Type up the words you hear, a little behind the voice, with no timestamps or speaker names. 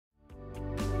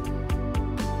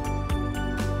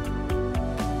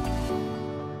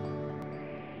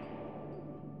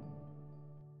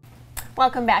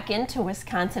Welcome back into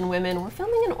Wisconsin Women. We're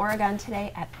filming in Oregon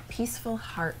today at Peaceful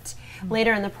Heart.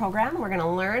 Later in the program, we're going to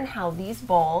learn how these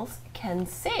bowls can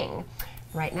sing.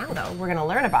 Right now, though, we're going to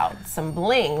learn about some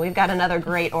bling. We've got another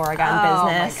great Oregon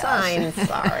business. I'm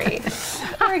sorry.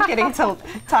 We're getting to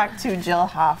talk to Jill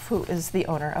Hoff, who is the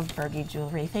owner of Bergey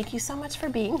Jewelry. Thank you so much for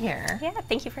being here. Yeah,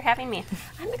 thank you for having me.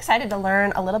 I'm excited to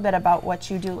learn a little bit about what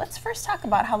you do. Let's first talk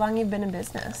about how long you've been in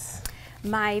business.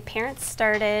 My parents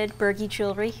started Bergey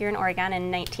Jewelry here in Oregon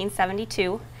in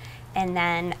 1972, and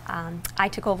then I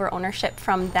took over ownership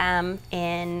from them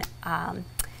in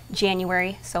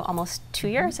January, so almost 2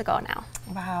 years ago now.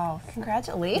 Wow,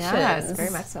 congratulations. Yes, very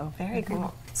much so. Very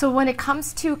cool. So when it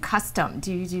comes to custom,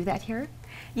 do you do that here?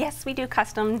 Yes, we do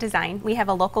custom design. We have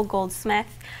a local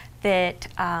goldsmith that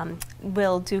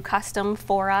will do custom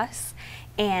for us.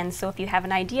 And so if you have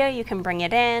an idea, you can bring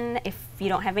it in. If you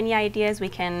don't have any ideas, we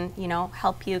can,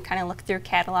 help you kind of look through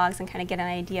catalogs and kind of get an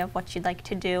idea of what you'd like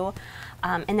to do.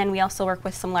 And then we also work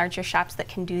with some larger shops that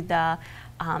can do the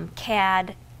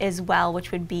CAD as well,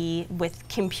 which would be with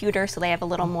computer, so they have a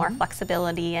little more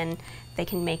flexibility and they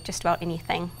can make just about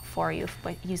anything for you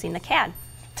using the CAD.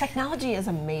 Technology is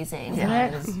amazing. Yeah.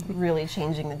 It is really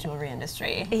changing the jewelry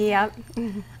industry. Yep.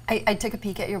 I took a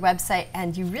peek at your website,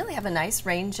 and you really have a nice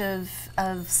range of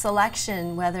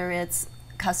selection, whether it's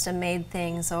custom-made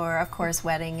things or, of course,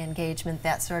 wedding, engagement,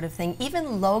 that sort of thing.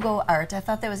 Even logo art. I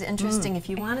thought that was interesting. If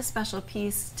you want a special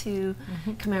piece to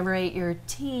commemorate your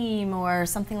team or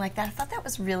something like that, I thought that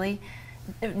was really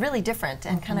different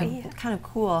and kind of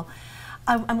cool.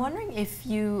 I'm wondering if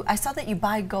I saw that you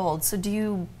buy gold, so do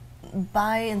you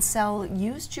buy and sell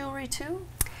used jewelry too?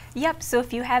 Yep, so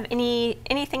if you have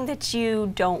anything that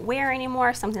you don't wear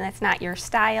anymore, something that's not your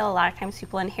style, a lot of times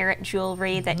people inherit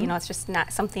jewelry that, it's just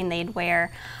not something they'd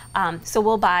wear. So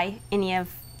we'll buy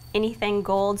anything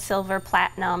gold, silver,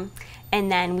 platinum, and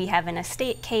then we have an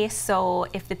estate case, so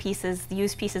if the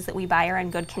used pieces that we buy are in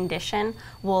good condition,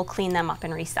 we'll clean them up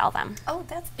and resell them. Oh,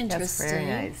 that's interesting. That's very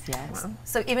nice, yes. Wow.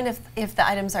 So even if the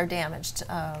items are damaged,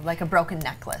 like a broken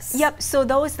necklace? Yep, so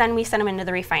those then we send them into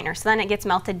the refiner. So then it gets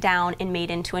melted down and made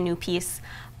into a new piece.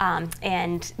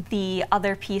 And the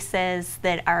other pieces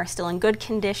that are still in good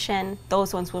condition,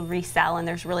 those ones will resell, and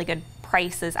there's really good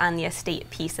prices on the estate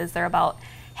pieces. They're about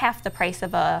half the price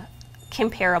of a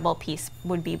comparable piece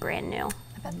would be brand new.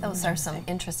 I bet those are some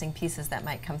interesting pieces that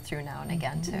might come through now and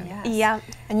again too. Yes. Yeah.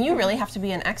 And you really have to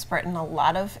be an expert in a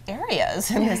lot of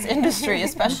areas in this industry,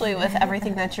 especially with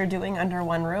everything that you're doing under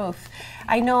one roof.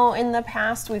 I know in the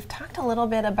past we've talked a little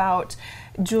bit about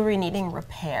jewelry needing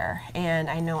repair, and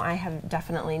I know I have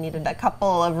definitely needed a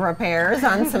couple of repairs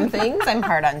on some things. I'm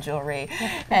hard on jewelry,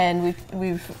 and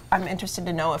I'm interested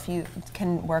to know if you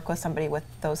can work with somebody with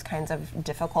those kinds of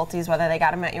difficulties, whether they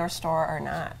got them at your store or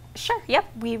not. Sure, yep.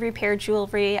 We repair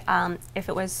jewelry if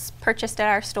it was purchased at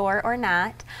our store or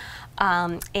not,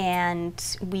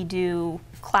 and we do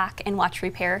clock and watch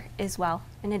repair as well,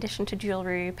 in addition to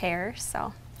jewelry repairs.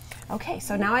 So. Okay,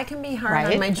 so now I can be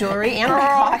hard on my jewelry and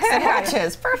clocks and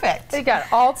watches. Perfect. You got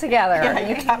it all together. Yeah,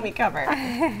 you got me covered.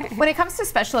 When it comes to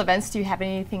special events, do you have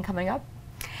anything coming up?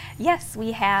 Yes,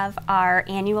 we have our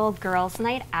annual Girls'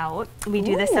 Night Out. We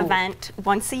do this event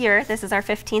once a year. This is our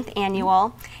 15th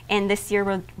annual, and this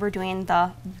year we're doing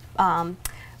the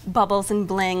bubbles and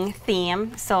bling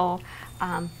theme. So.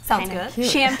 Sounds good.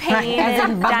 Champagne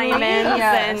and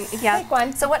diamonds. And yeah.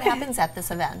 So what happens at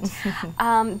this event?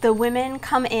 The women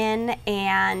come in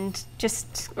and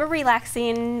just a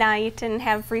relaxing night and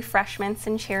have refreshments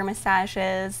and chair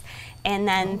massages, and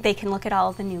then they can look at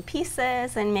all the new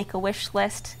pieces and make a wish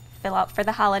list, fill out for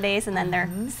the holidays, and then their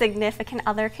significant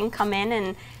other can come in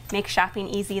and make shopping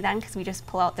easy then, because we just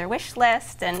pull out their wish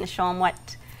list and show them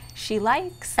what she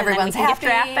likes. Everyone's and then we can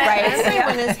happy. gift wrap it. Right,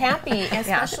 everyone is happy,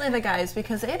 especially the guys,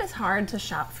 because it is hard to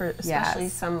shop for, especially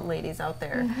some ladies out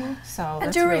there. So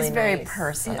that's jewelry is really very nice.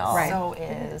 personal. It so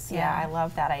is. Yeah, I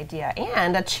love that idea.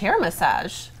 And a chair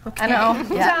massage. Okay. I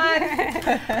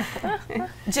know.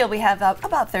 Jill, we have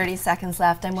about 30 seconds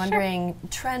left. I'm wondering,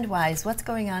 trend-wise, what's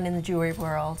going on in the jewelry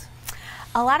world?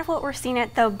 A lot of what we're seeing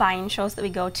at the buying shows that we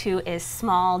go to is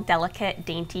small, delicate,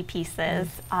 dainty pieces,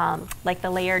 like the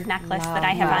layered necklace that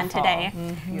I have on today.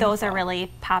 Those are really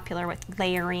popular with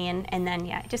layering, and then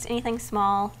just anything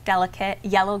small, delicate.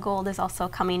 Yellow gold is also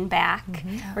coming back.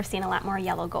 We're seeing a lot more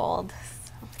yellow gold.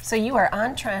 So you are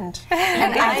on trend.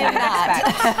 And I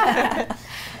am not.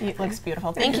 It looks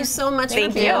beautiful. Thank you so much for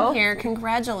being here.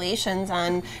 Congratulations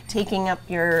on taking up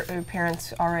your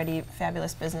parents' already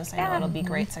fabulous business. I know it'll be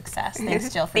great success.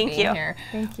 Thanks, Jill, for being here.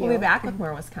 Thank you. We'll be back with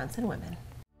more Wisconsin Women.